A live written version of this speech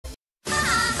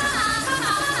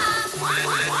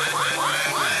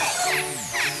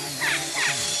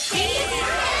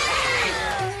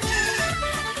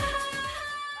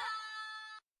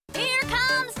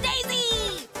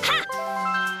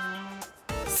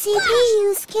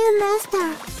CPU Skill Master.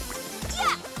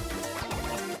 Yeah.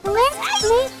 Let's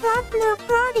play Partner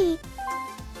Party.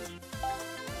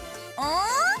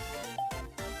 Huh?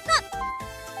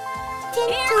 10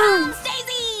 Here times. comes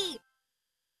Daisy!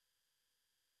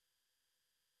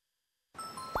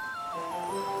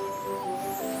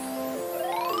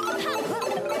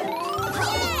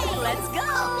 Hey, let's go!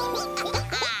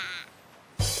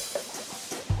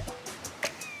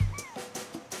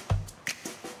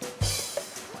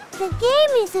 The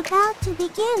game is about to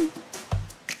begin.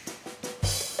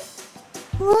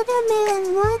 Watermelon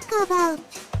Walkabout.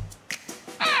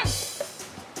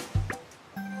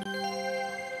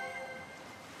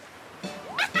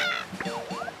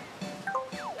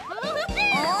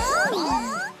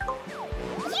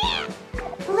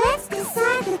 Let's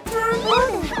decide the turn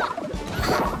order.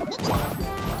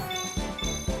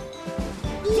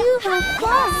 You have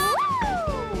first.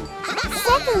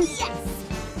 Second.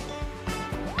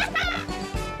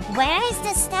 Where is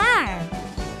the star?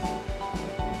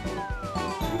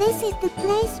 This is the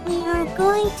place we are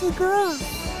going to go.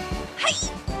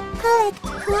 Collect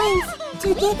coins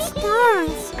to get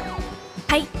stars.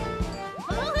 Hey.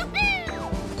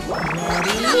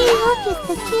 Teamwork is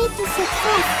the key to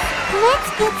success. Let's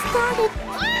get started.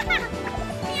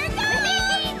 Here goes!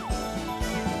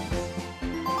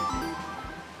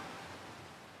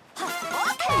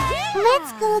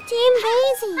 Let's go Team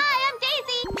Daisy. Hi, I'm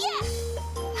Daisy! Yeah!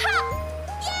 Ha!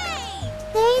 Yay!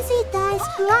 Daisy dice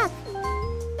black.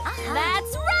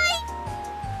 That's right!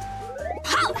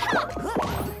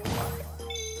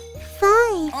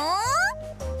 5.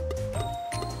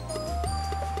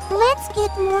 Let's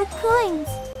get more coins.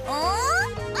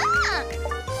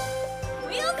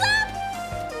 Wheels up!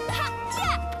 Ha!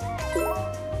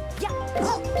 Yeah!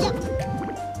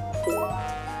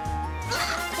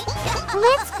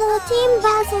 Let's go Team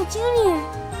Bowser Jr.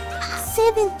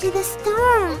 7 to the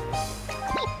star.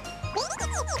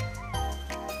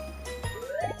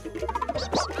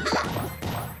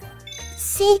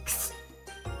 6.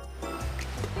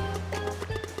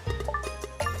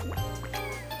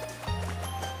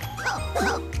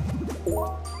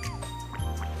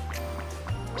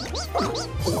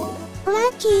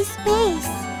 Lucky space.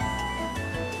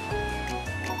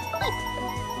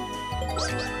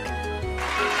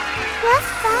 Plus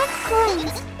 5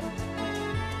 coins.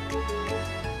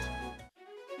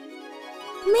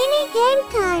 Mini game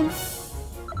time.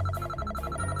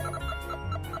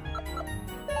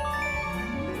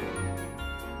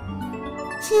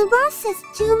 Two versus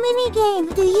 2 mini game.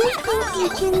 Do you think you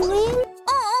can win?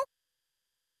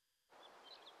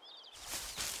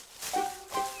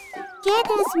 Get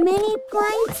as many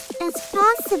points as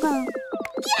possible.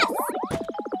 Yes!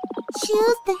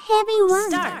 Choose the heavy one.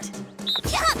 Start!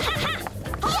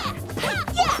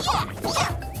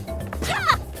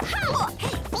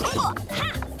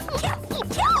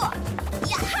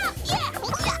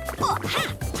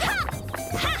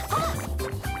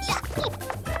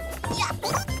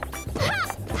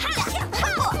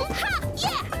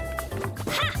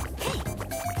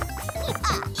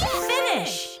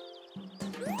 Finish!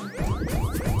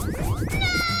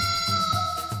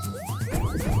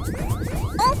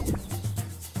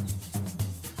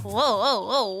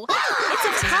 Whoa. It's a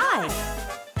tie.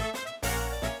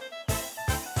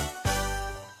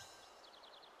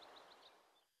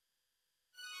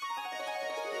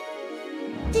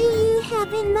 Do you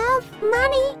have enough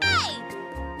money?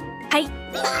 Hey.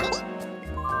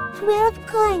 12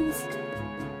 coins.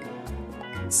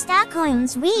 Star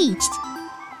coins reached.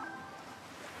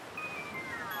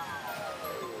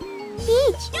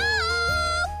 Peach.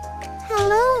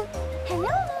 Hello.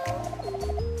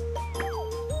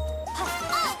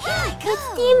 It's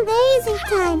Team Daisy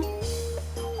time.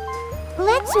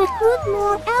 Let's recruit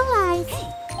more allies.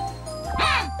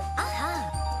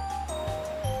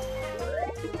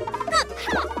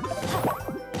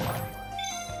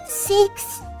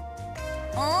 Six.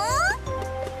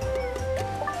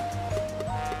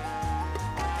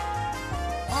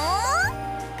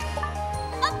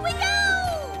 Up we go!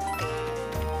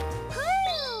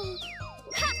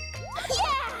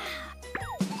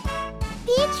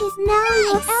 Peach is now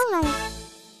your ally.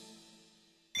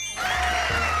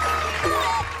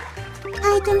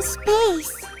 Item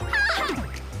space.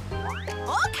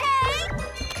 Okay!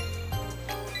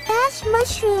 Dash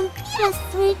mushroom plus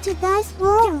 3 to dice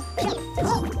roll.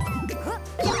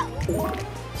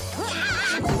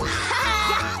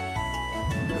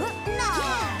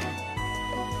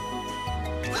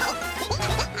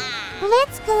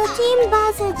 Let's go Team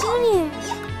Bowser Jr.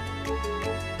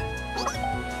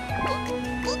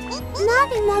 Not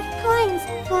enough coins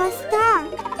for a star.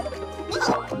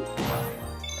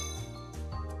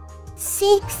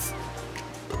 6.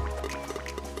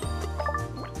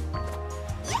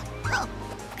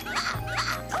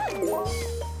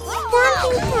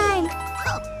 Stamping time.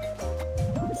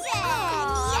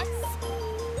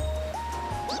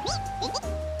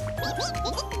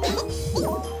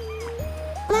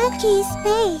 Lucky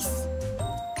space.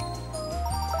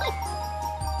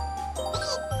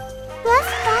 Plus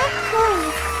 5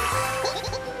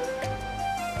 coins.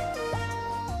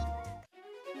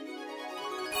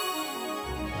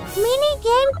 Mini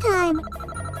game time.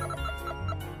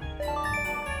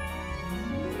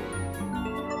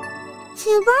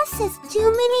 Two versus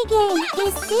two mini game.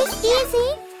 Is this easy?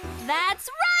 That's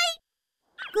right!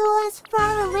 Go as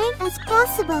far away as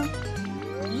possible.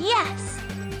 Yes!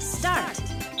 Start!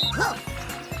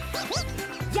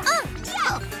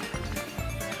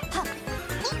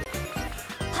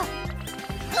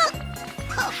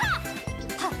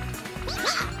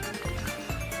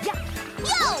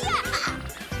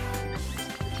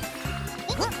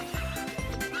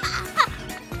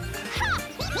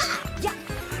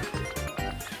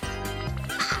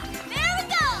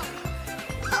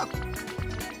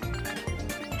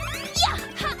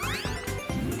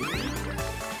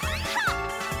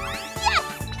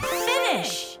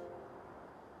 Finish!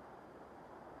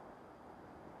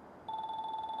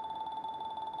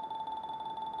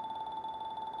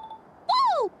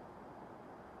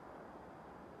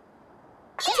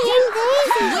 Team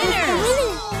Daisy is the Winners!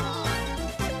 winner.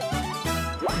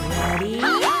 Ready?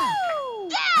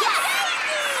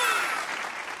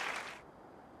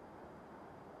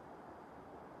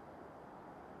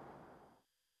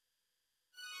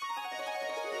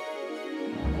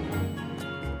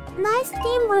 Nice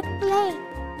teamwork play.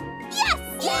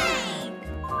 Yes! Yay!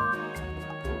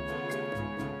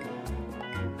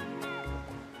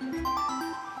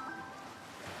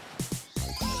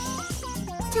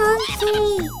 Turn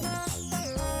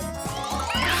 3.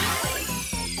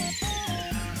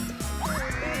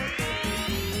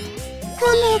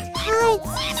 Comet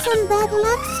hides some bad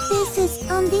luck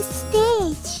spaces on this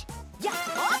stage. Yeah,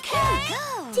 okay!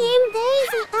 Team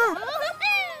Daisy up.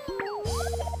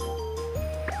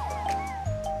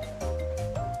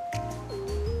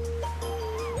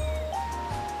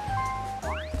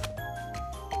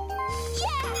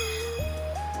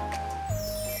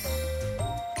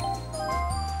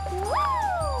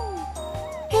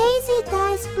 Daisy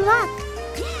dice block.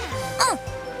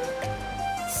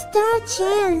 Star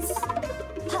chance.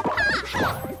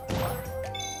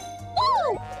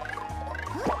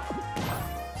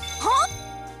 Huh?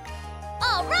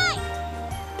 All right!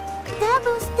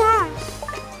 Double star.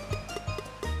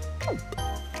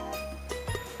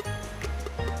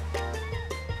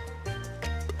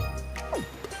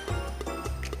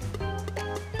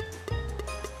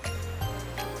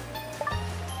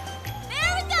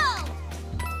 There we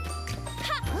go!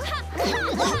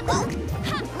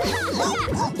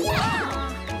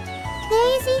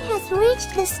 Daisy has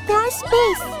reached the star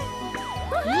space.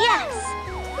 Yes!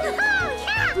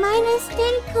 Minus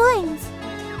 10 coins.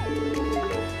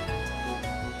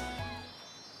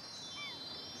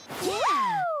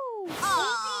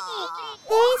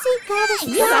 Daisy got a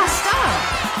You got a star.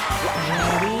 star!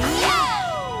 Ready?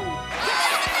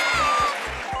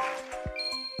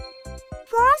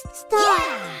 First star.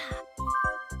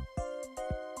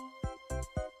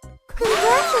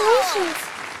 Congratulations.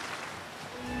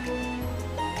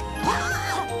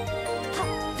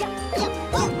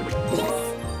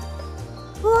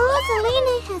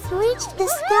 Rosalina has reached the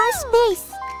star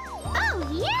space. Oh,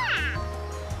 yeah!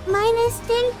 Minus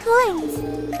 10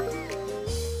 coins.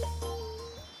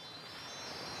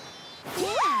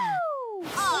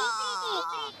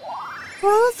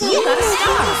 Rosalina You got a got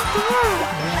star. a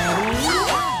star.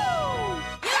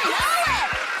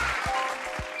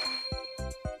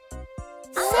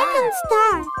 Second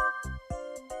star.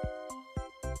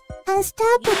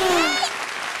 Unstoppable.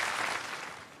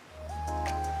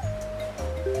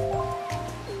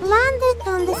 Landed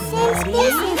on the same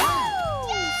species.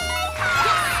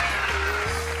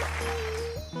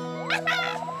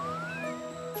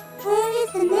 Where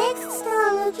is the next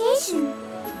star location?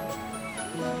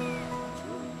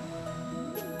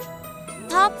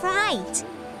 Top right.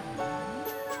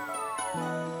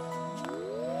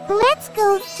 Let's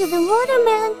go to the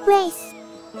watermelon place.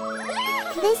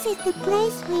 This is the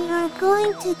place we are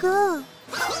going to go.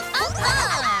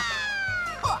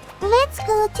 Let's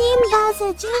go Team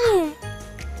Bowser Jr.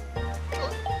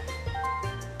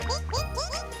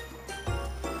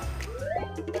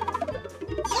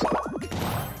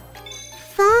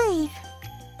 Five.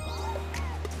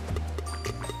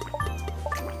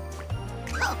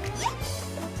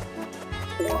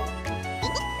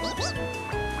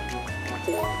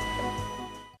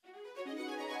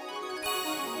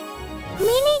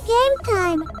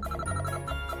 time.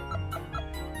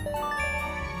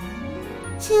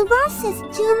 2 versus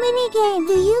 2 minigame.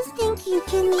 Do you think you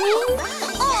can win?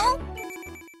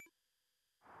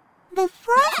 The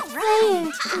first player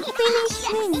to finish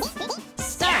wins.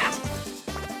 Start.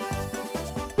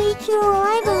 Beat your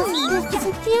rivals with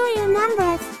superior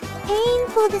numbers. Aim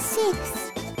for the 6.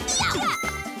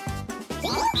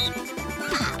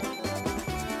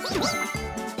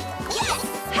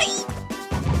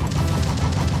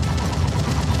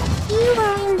 You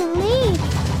are in the lead.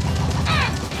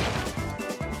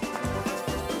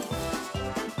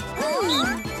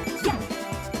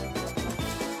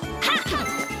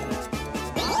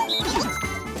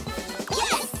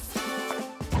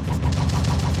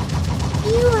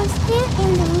 You are still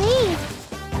in the lead.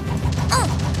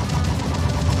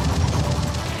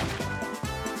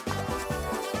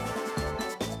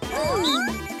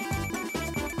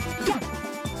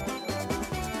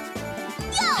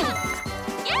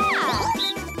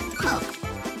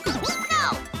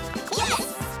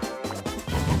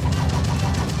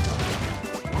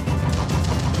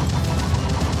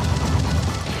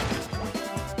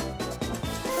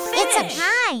 It's a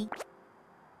tie.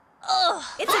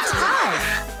 It's a tie.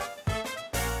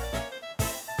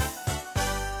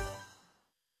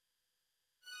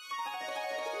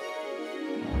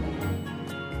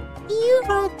 You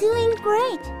are doing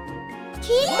great.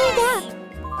 Keep it up.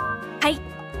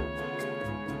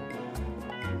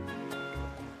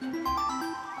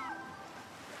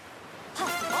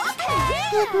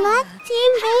 Good luck,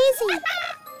 Team Daisy.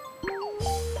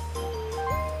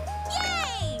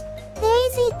 Yay!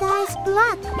 Daisy dice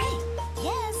block.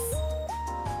 Yes.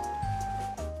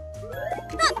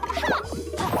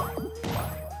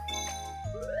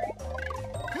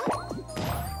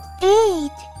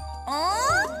 8.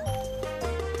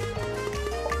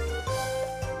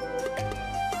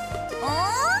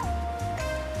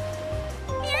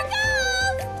 Here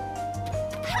goes!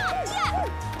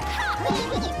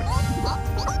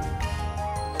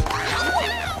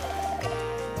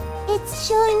 It's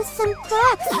showing some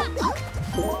cracks.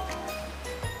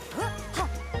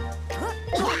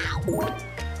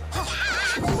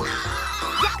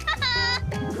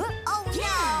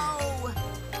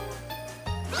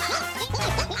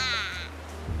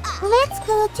 Let's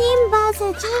go, Team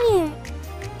Bowser Jr.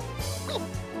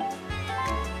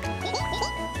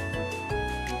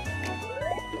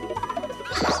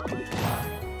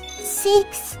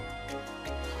 6.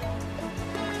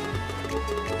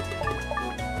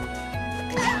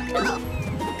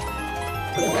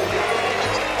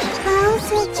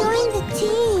 Bowser joined the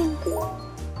team.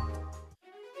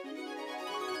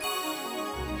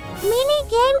 Mini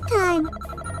game time.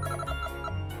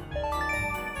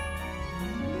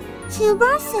 2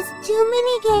 versus 2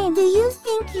 mini game. Do you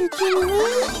think you can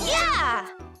win? Yeah!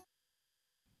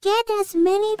 Get as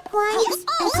many points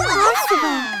as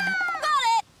possible. Got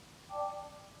it!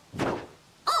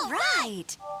 All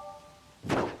right!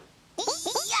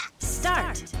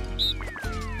 Start!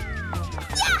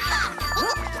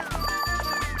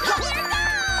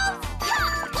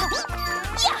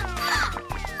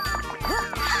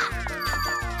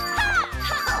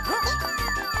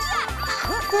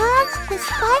 Dodge the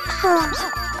spike ball.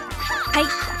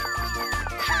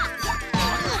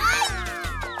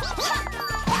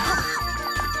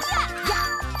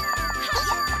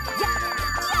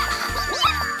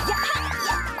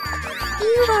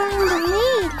 You are in the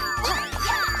lead.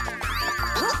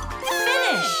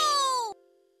 Finish!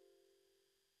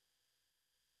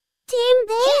 Team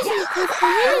Daisy could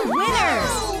win.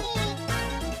 Winners!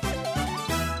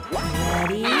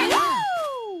 Ready? Go!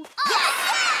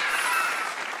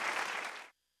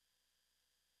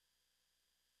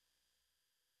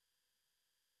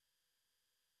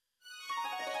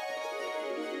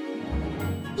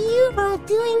 You are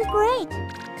doing great.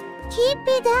 Keep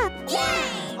it up.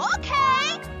 Yay!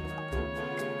 Okay!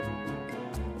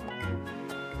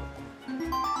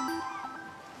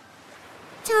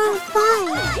 Turn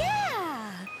 5.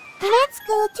 Yeah! Let's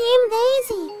go, Team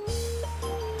Daisy.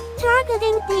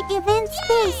 Targeting the event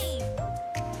space.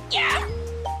 Yeah!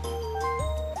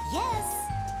 Yes!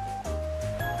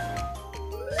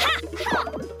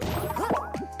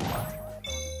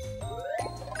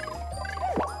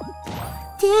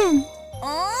 10.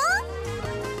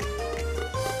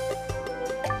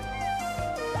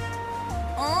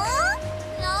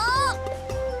 No!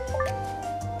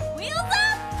 Wheels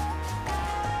up!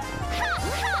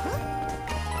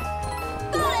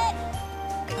 Got it!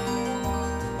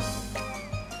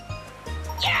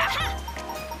 Yeah!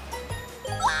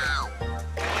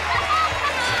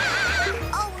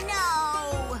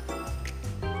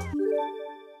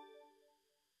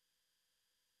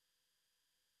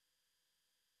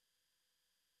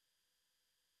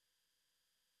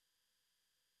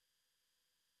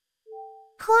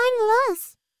 coin loss.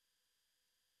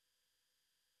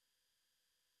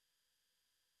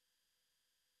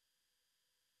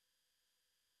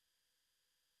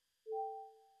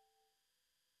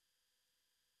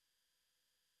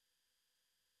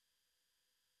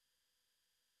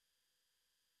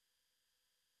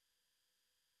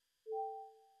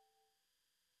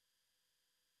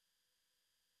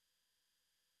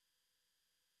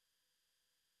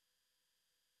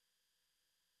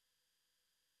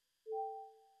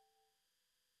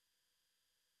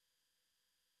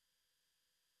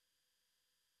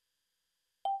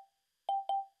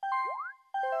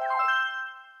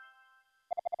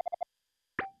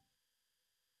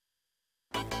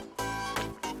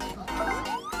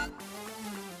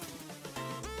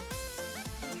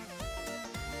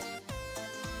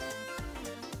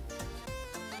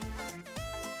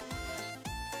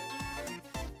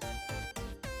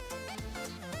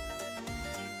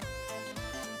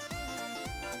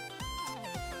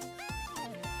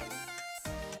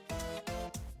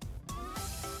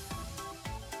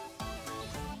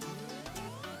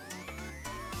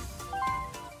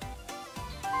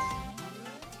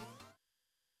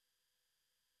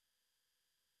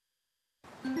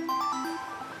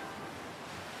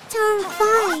 Turn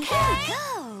 5.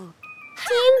 Go!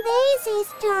 Team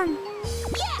Daisy's turn.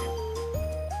 Yeah!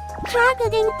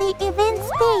 Targeting the event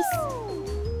space.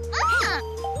 Uh-huh!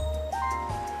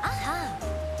 Uh-huh!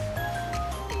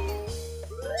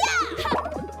 Yeah!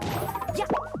 Yeah!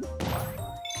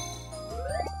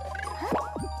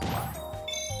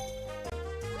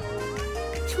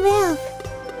 12.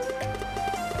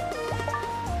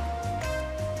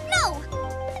 No!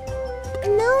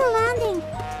 No landing.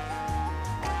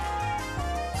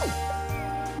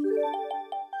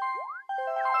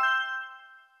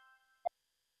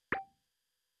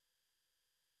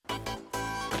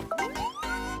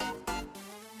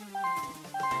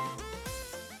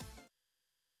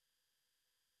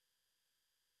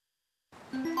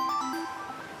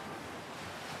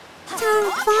 Turn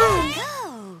 5.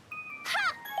 Go!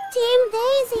 Team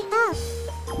Daisy up.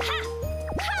 Ha!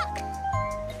 Ha!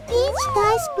 Each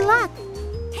dice block.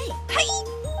 Hey! Hey!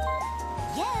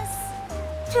 Yes!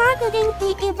 Targeting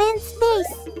the event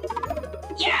space.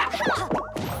 Yeah!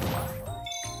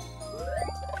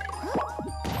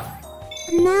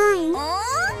 9.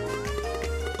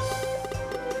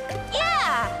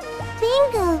 Yeah!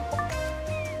 Bingo.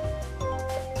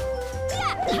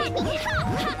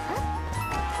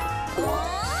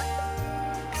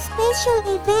 Special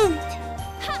event.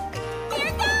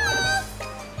 Here goes!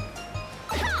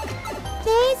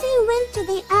 Daisy went to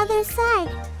the other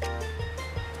side.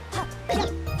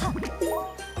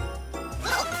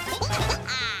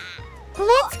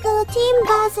 Let's go Team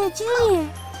Bowser Jr.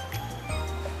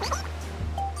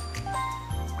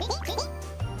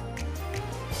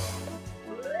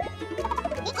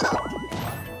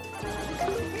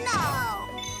 No!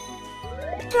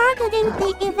 Targeting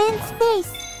the event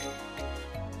space.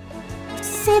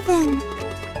 7.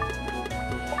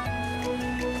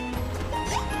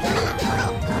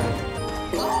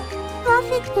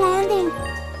 Perfect landing.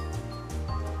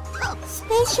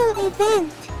 Special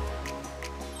event.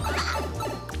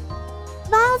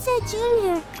 Bowser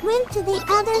Jr. went to the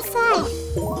other side.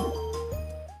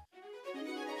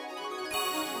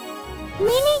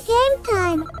 Mini game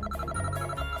time.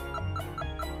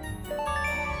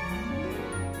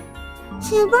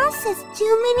 2 versus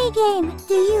 2 mini game.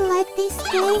 Do you like this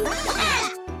game?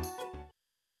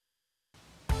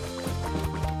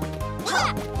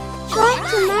 Try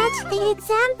to match the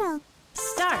example.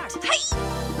 Start.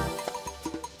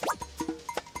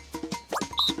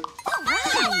 All right!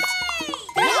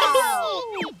 Oh!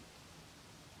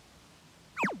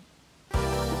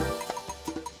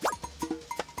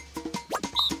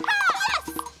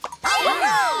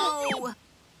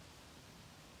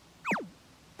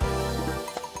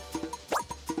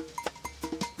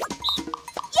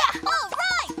 Yeah! All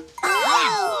right!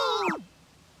 Oh!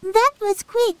 That was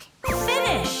quick.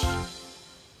 Finish.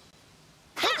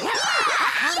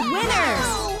 Winners.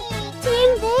 Team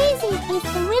Daisy is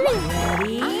the winner.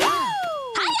 Ready?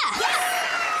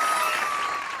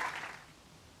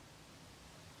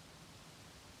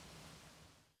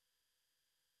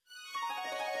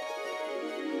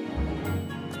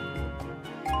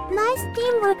 Nice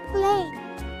teamwork play.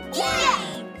 Yay!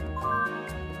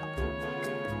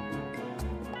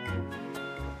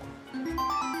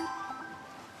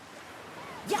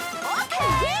 Yeah!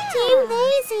 Okay! Team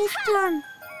Daisy's turn.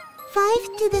 5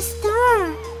 to the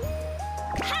star.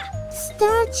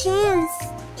 Star chance.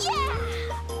 Yeah!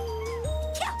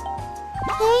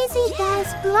 Daisy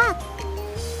dice block.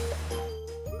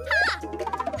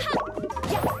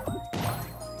 Yeah!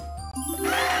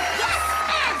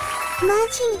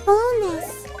 Matching bonus.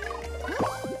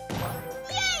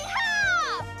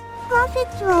 Yay-ha!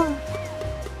 Perfect roll.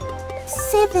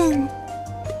 7.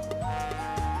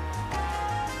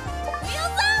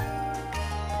 Wheels up!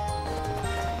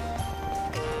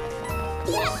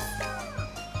 Yes!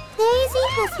 Daisy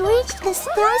has reached the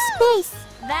star space.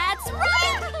 That's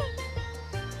right!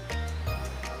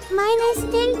 Minus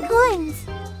 10 coins.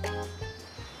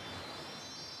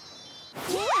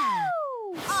 Yeah!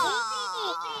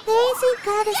 Daisy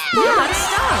got a You star. got a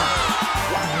star.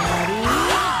 Ready?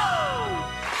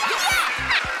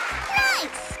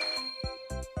 Nice!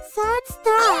 Third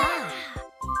star.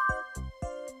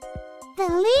 The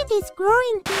lead is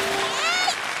growing.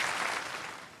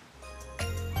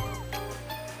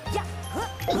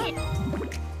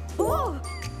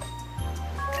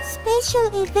 Special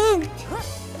event.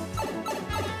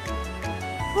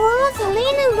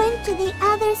 Rosalina went to the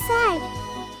other side.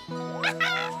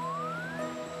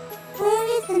 Where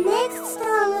is the next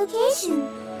star location?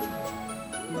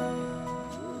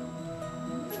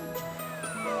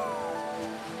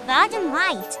 Bottom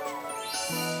right.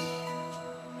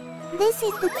 This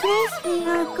is the place we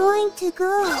are going to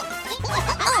go.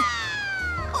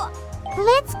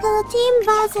 Let's go Team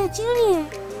Bowser Jr.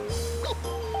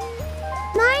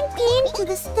 19 to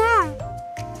the star.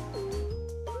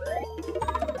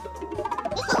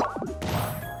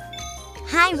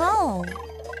 High roll.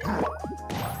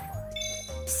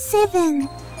 7.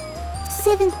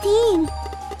 17.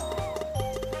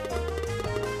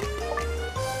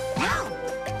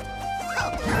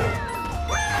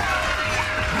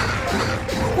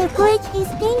 The bridge is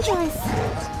dangerous.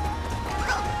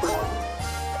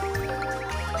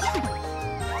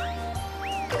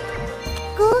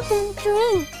 Golden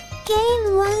drink. Gain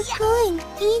 1 coin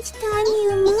each time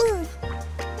you move.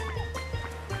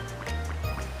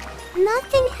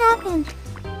 Nothing happened.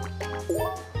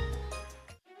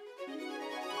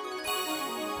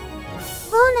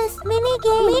 Bonus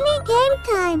minigame. Minigame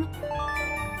time.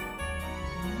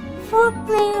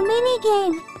 4-player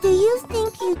minigame. Do you think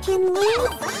you can win?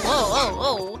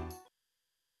 Whoa.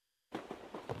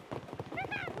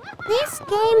 This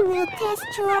game will test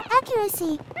your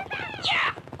accuracy.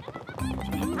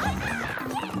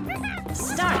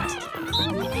 Start.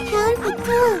 Count the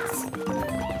toads.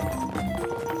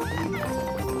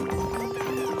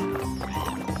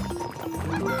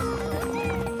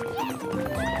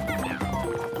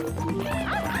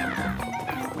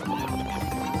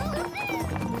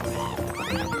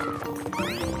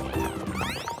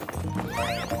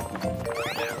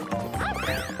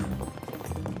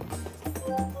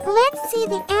 Let's see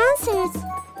the answers.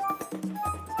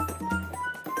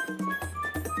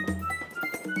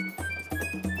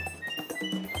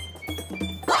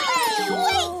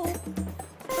 Wait!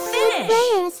 Finish.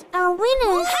 Players are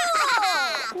winners.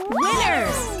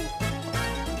 Winners.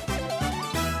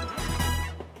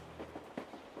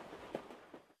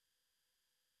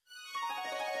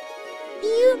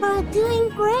 You are doing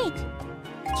great.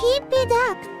 Keep it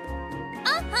up.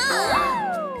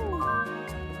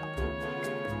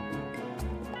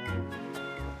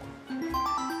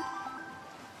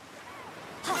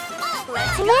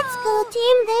 Let's go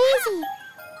Team Daisy.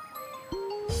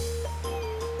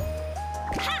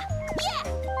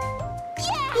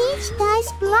 Each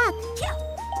dice block.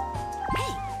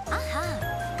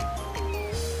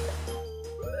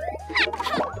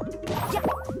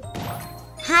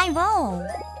 High roll.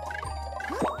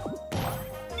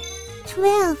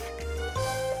 12.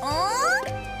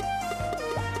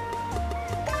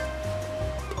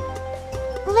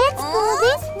 Let's go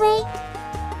this way.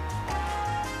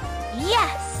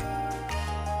 Yes.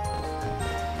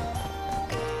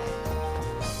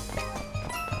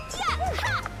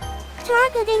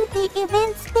 Targeting the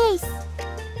event space.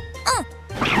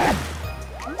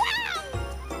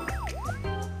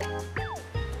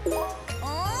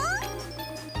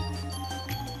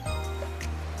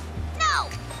 No.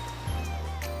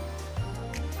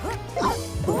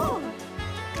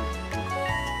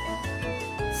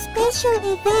 Special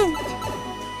event.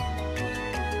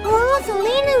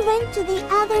 Rosalina went to the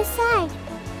other side.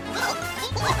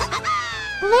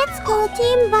 Let's go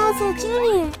Team Bowser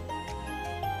Jr.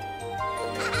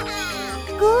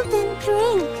 Golden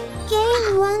drink. Gain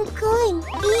 1 coin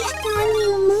each time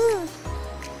you move.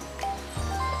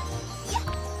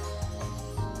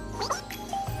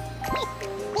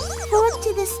 Go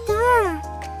to the star.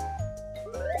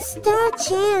 Star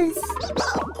chance.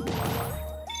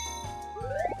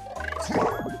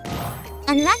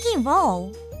 Unlucky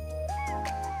roll.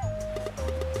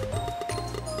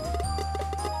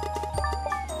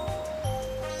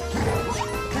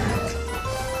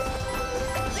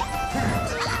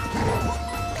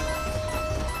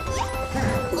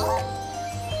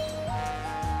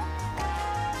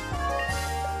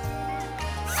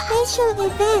 special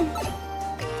event.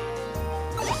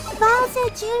 Bowser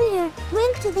Jr.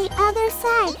 went to the other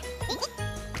side.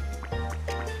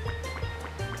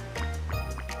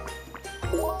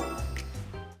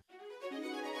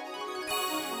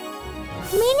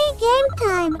 Mini game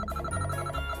time.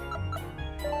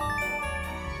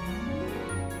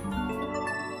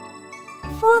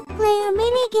 Four-player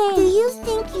mini game. Do you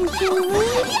think you can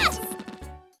win? Yes!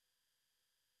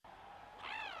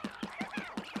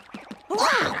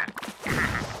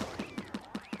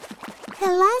 The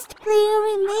last player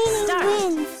remaining Start.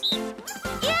 wins.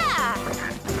 Yeah!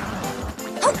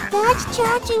 Dodge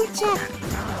charging check.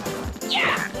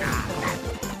 Yeah!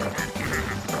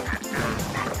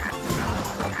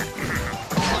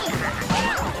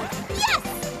 Yes!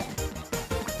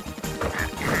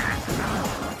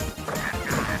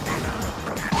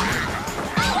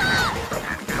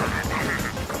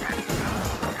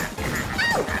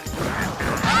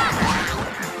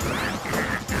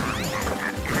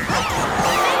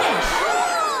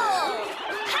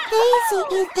 Daisy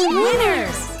is the winner.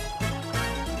 Winners.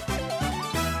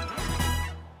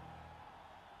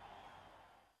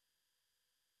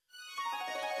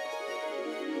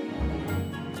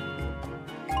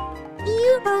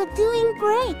 You are doing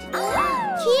great.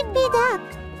 Keep it up.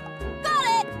 Got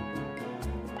it!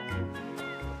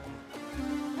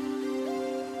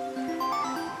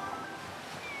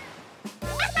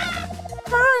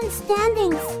 Current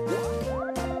standings.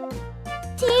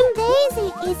 Team Daisy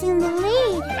is in the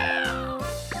lead.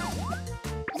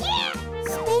 Yeah!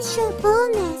 Special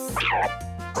bonus.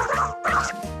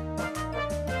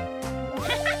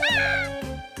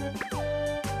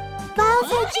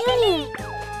 Bowser Jr.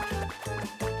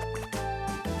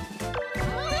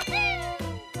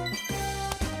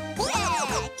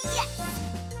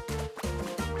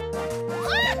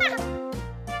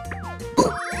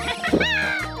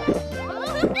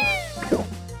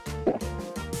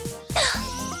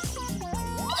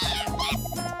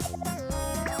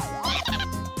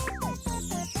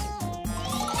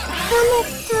 Comet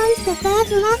turns the bad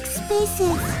luck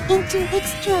spaces into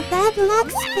extra bad luck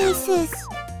spaces.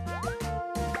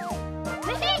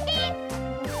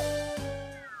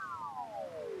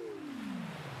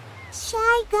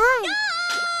 Shy guy.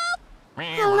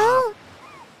 Hello.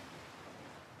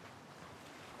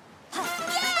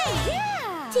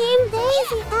 Yeah! Team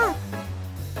Daisy up.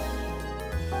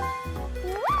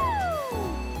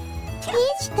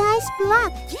 Each dice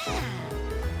block. Yeah!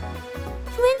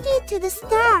 20 to the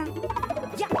star.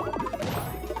 Yeah!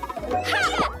 Ha!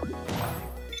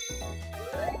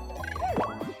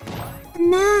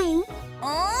 9.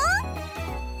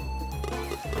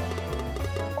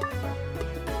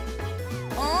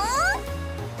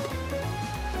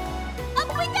 Up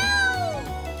we go!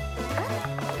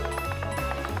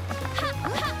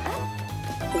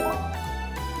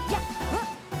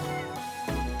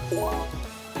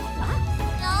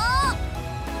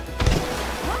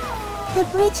 The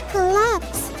bridge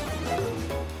collapsed.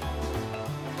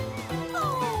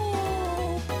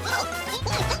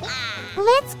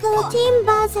 Let's go Team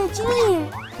Bowser Jr.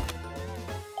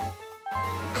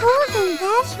 Hold and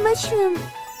dash mushroom.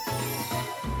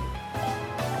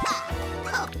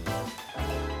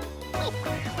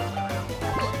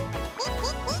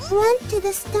 Run to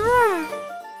the star.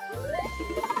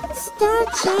 Star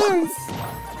chance.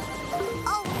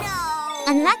 Oh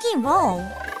no! Unlucky roll.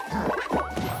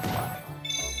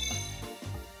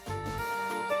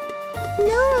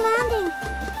 No landing.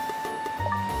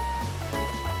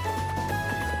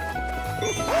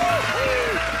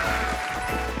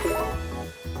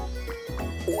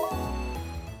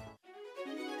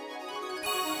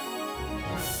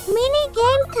 Mini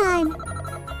game time.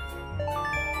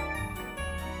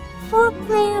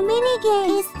 4-player mini game.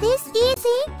 Is this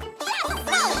easy?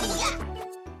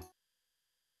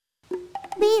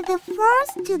 Be the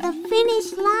first to the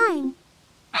finish line.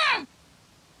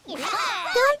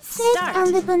 Don't sit Start.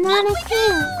 on the banana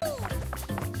peel.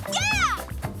 Yeah!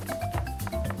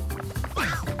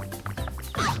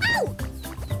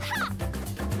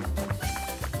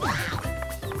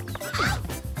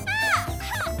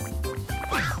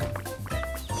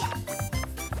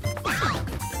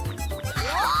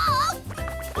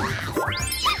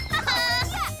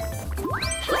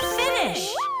 Finish.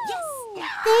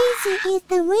 Daisy is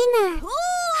the winner.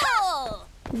 Cool!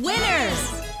 Winners.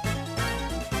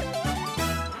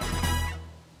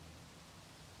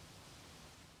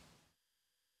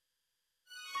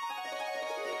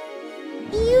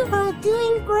 You are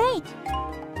doing great.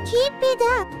 Keep it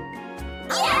up.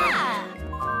 Yeah!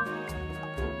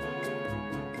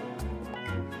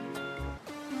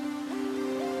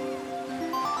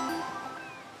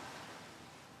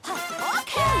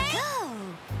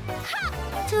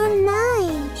 turn 9.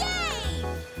 Yay!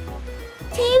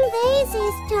 Team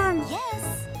Daisy's turn. Yes.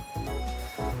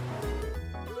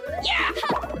 Yeah.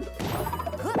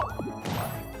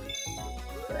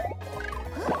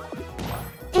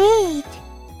 8.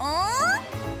 Oh.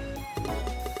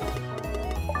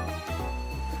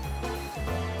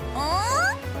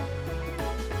 Oh.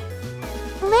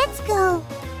 Let's go.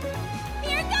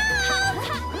 Here goes.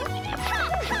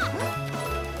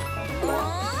 Oh.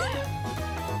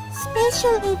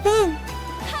 Special event.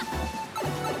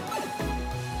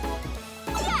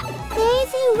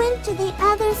 Daisy went to the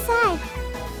other side.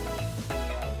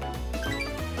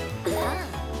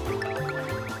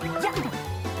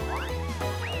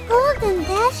 Golden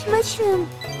Dash Mushroom.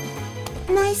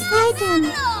 Nice item.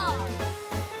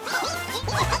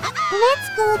 Let's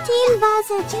go Team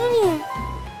Bowser Jr.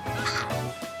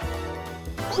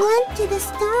 One to the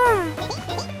star.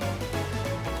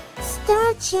 Star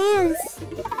chance.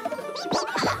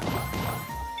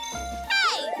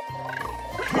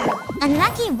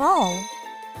 Unlucky roll.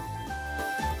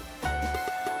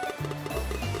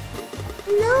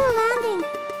 No landing.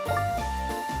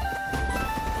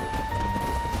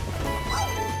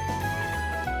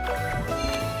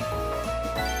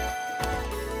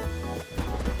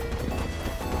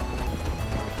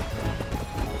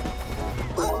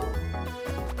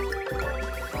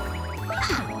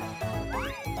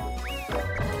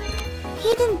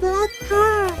 Hidden block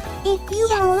card. If you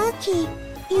are lucky,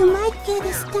 you might get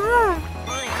a star.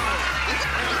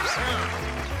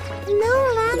 No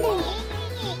landing.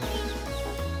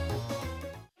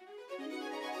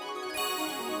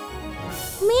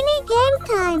 Mini game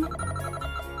time.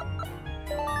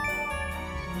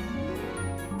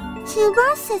 2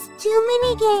 versus 2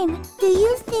 mini game. Do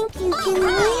you think you can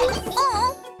win?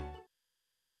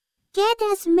 Get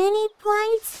as many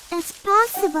points as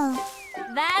possible.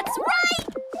 That's right.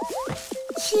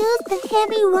 Choose the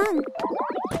heavy one.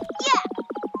 Yeah.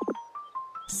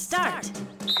 Start.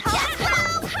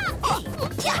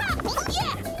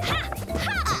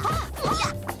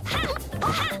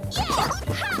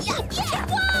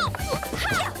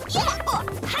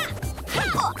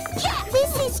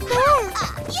 This is bad.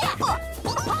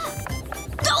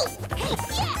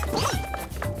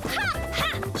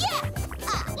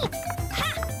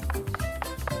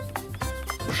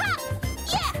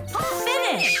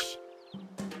 Finish.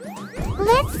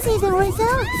 Let's see the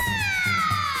results.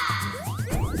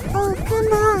 Oh,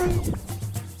 come on.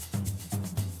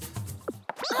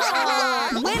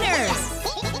 Winners.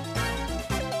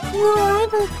 Your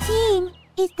rival team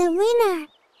is the winner.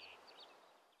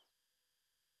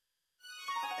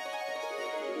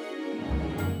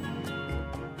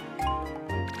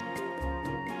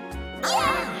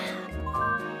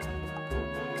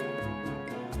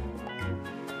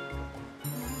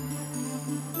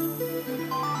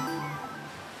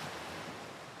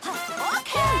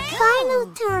 Final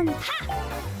turn.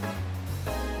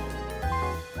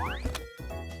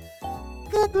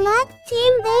 Good luck,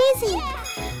 Team Daisy.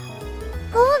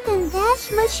 Golden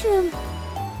Dash Mushroom.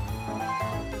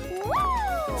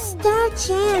 Star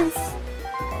chance.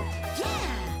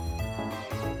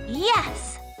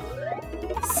 Yes.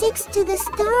 6 to the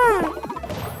star.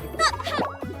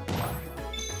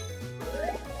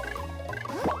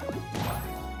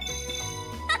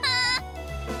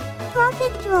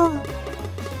 Perfect roll.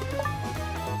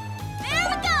 There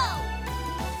we go.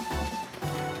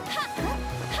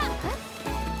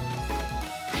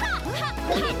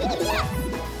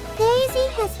 Daisy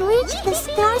has reached the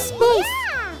star space.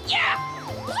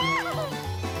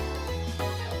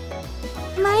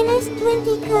 Minus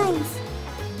 20 coins.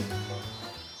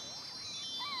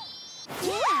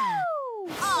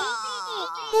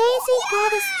 Daisy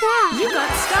got a star. You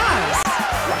got stars.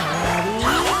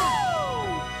 Ready?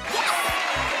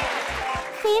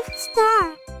 5th star.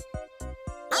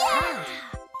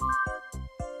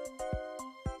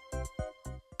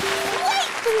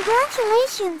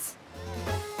 Congratulations.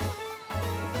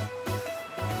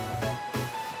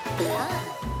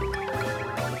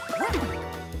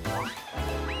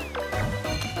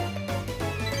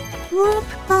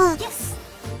 Workbox.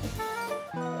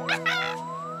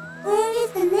 Where is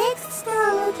the next star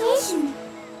location?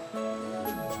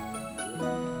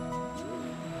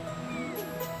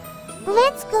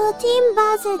 Let's go Team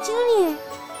Bowser Jr.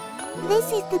 This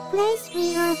is the place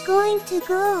we are going to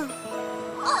go.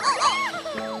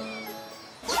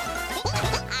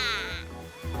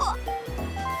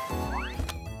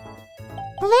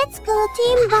 Let's go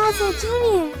Team Bowser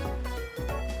Jr.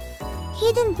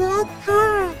 Hidden block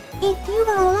card. If you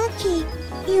are lucky,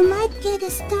 you might get a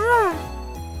star.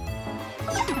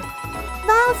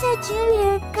 Bowser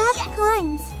Jr. got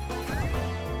coins.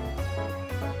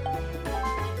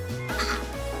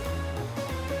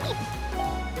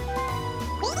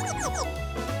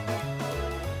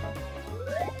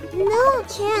 no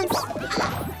chance.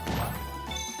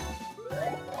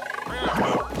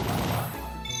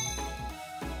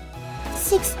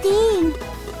 16.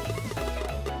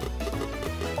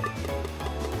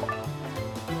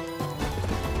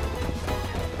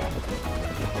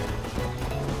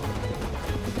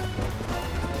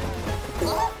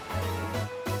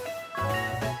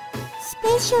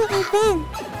 Special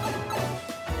event.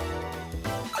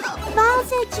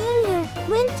 Bowser Jr.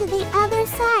 went to the other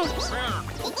side.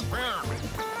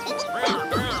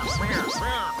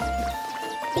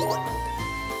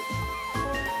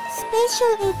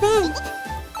 Special event.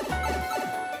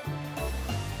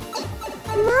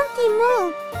 Monty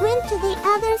moved went to the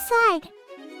other side.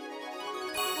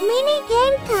 Mini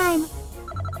game time.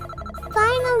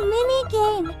 Final mini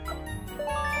game.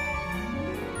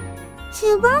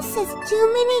 2 versus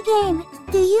 2 mini game.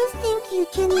 Do you think you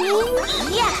can win?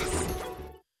 Yes!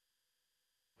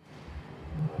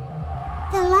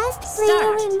 The last player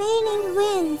Start. remaining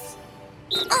wins.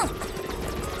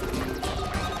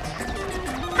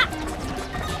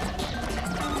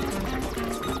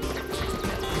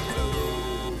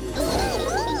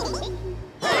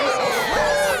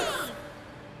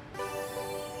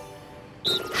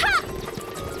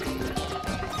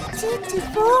 Two to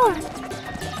 4.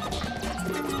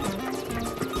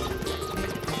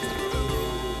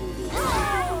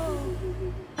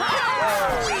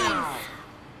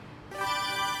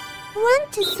 One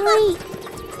to 3.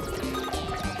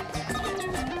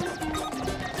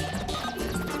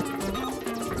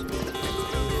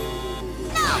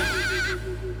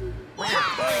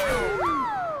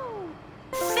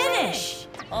 Finish!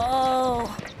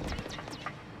 Oh.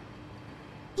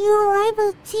 Your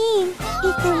rival team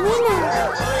is the winner.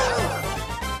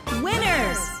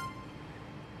 Winners!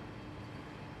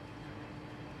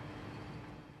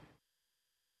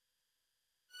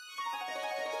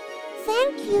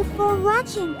 Thank you for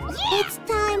watching. It's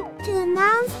time to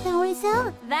announce the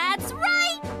result. That's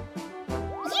right!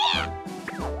 Yeah!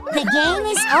 The game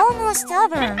is almost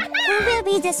over. Who will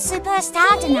be the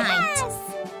superstar tonight? Yes!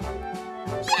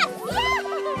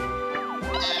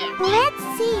 Let's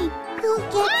see who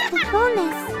gets the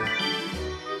bonus.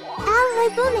 Our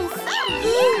bonus.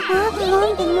 He brought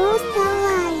along the most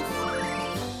allies.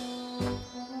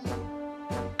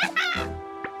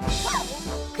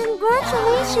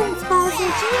 Congratulations,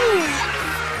 Bowser Jr.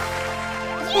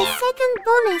 The second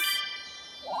bonus.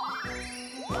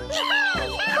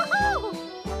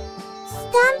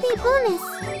 Stampy bonus.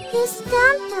 He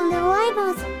stamped on the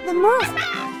rivals the most.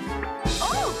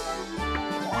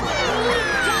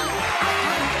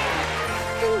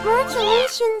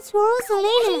 Congratulations,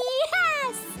 Rosalina.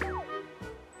 Yes!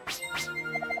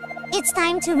 It's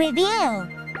time to reveal.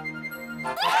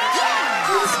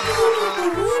 Who's gonna be the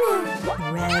winner?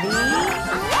 Ready?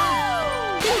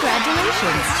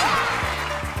 Congratulations!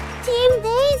 Team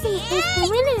Daisy is the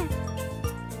winner.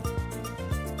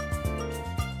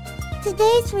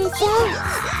 Today's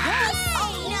results.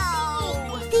 No!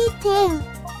 Detail.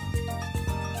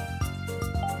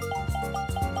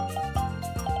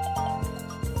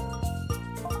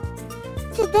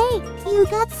 Today, you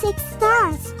got 6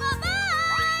 stars.